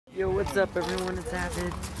Yo, what's up everyone, it's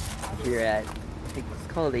Avid here at, I think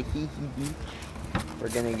it's called Ahihi Beach. We're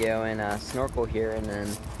gonna go and snorkel here, and then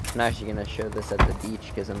I'm not actually gonna show this at the beach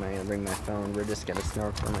because I'm not gonna bring my phone. We're just gonna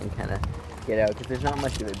snorkel and kind of get out because there's not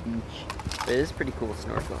much of a beach, but it is pretty cool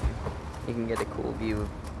snorkeling. You can get a cool view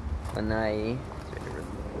of Lanai.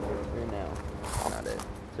 Or no, that's not it.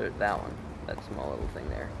 So that one, that small little thing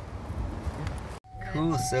there.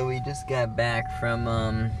 Cool, so we just got back from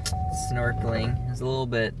snorkeling. It was a little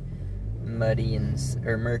bit muddy and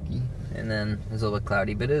murky, and then it was a little bit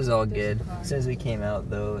cloudy, but it was all good. As soon as we came out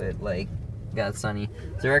though, it like got sunny.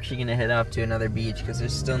 So we're actually gonna head off to another beach because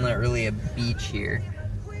there's still not really a beach here.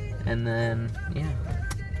 And then yeah.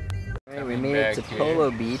 Alright, we made it to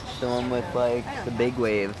Polo Beach, the one with like the big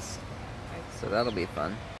waves. So that'll be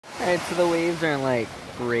fun. Alright, so the waves aren't like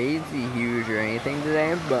crazy huge or anything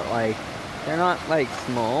today, but like they're not like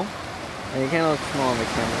small. They kind of look small in the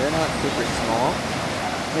camera. They're not super small.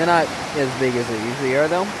 They're not as big as they usually are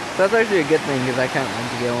though. So that's actually a good thing because I kind of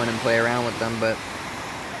want to go in and play around with them. But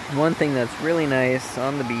one thing that's really nice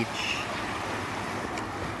on the beach,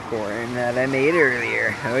 corn that I made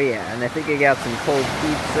earlier. Oh yeah, and I think I got some cold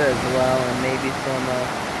pizza as well, and maybe some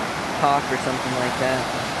talk or something like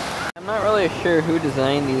that. I'm not really sure who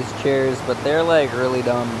designed these chairs, but they're like really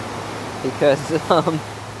dumb because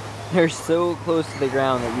they're so close to the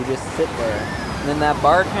ground that you just sit there, and then that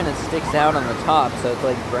bar kind of sticks out on the top, so it's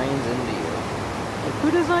like grinds into you. Like, who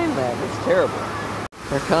designed that? That's terrible.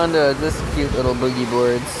 Our condo has this cute little boogie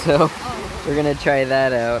board, so we're gonna try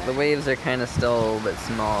that out. The waves are kind of still a little bit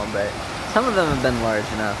small, but some of them have been large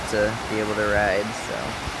enough to be able to ride, so.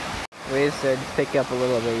 Waves started to pick up a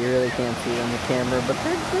little bit. You really can't see on the camera, but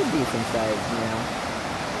they're decent size, you know.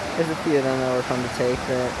 There's a few of them that were fun to take,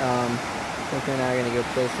 but I think we're now gonna go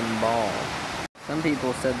play some ball. Some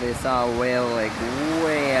people said they saw a whale like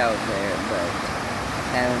way out there, but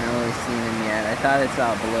I haven't really seen him yet. I thought I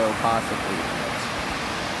saw it below possibly, but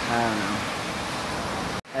I don't know.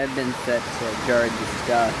 I've been set to guard the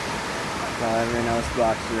stuff while everyone else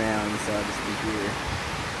walks around, so I'll just be here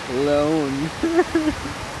alone.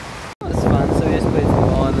 It was fun, so we just played some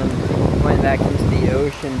ball and then went back into the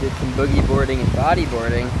ocean, did some boogie boarding and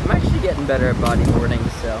bodyboarding. I'm actually getting better at bodyboarding,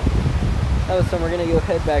 so that was fun. We're gonna go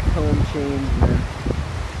head back home, change, and then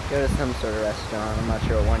go to some sort of restaurant. I'm not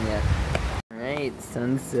sure what one yet. Alright,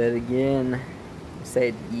 sunset again. I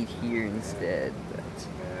decided to eat here instead, but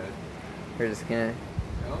we're just gonna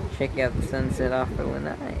check out the sunset off of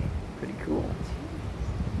Lanai. Pretty cool.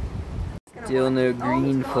 Still no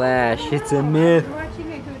green flash. It's a myth.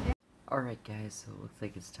 Alright guys, so it looks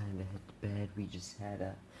like it's time to head to bed. We just had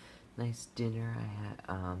a nice dinner.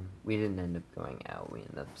 We didn't end up going out. We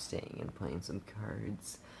ended up staying and playing some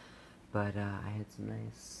cards. But I had some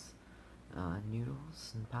nice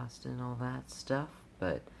noodles and pasta and all that stuff.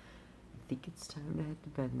 But I think it's time to head to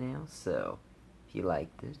bed now. So if you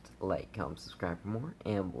liked it, like, comment, subscribe for more,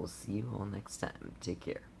 and we'll see you all next time. Take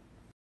care.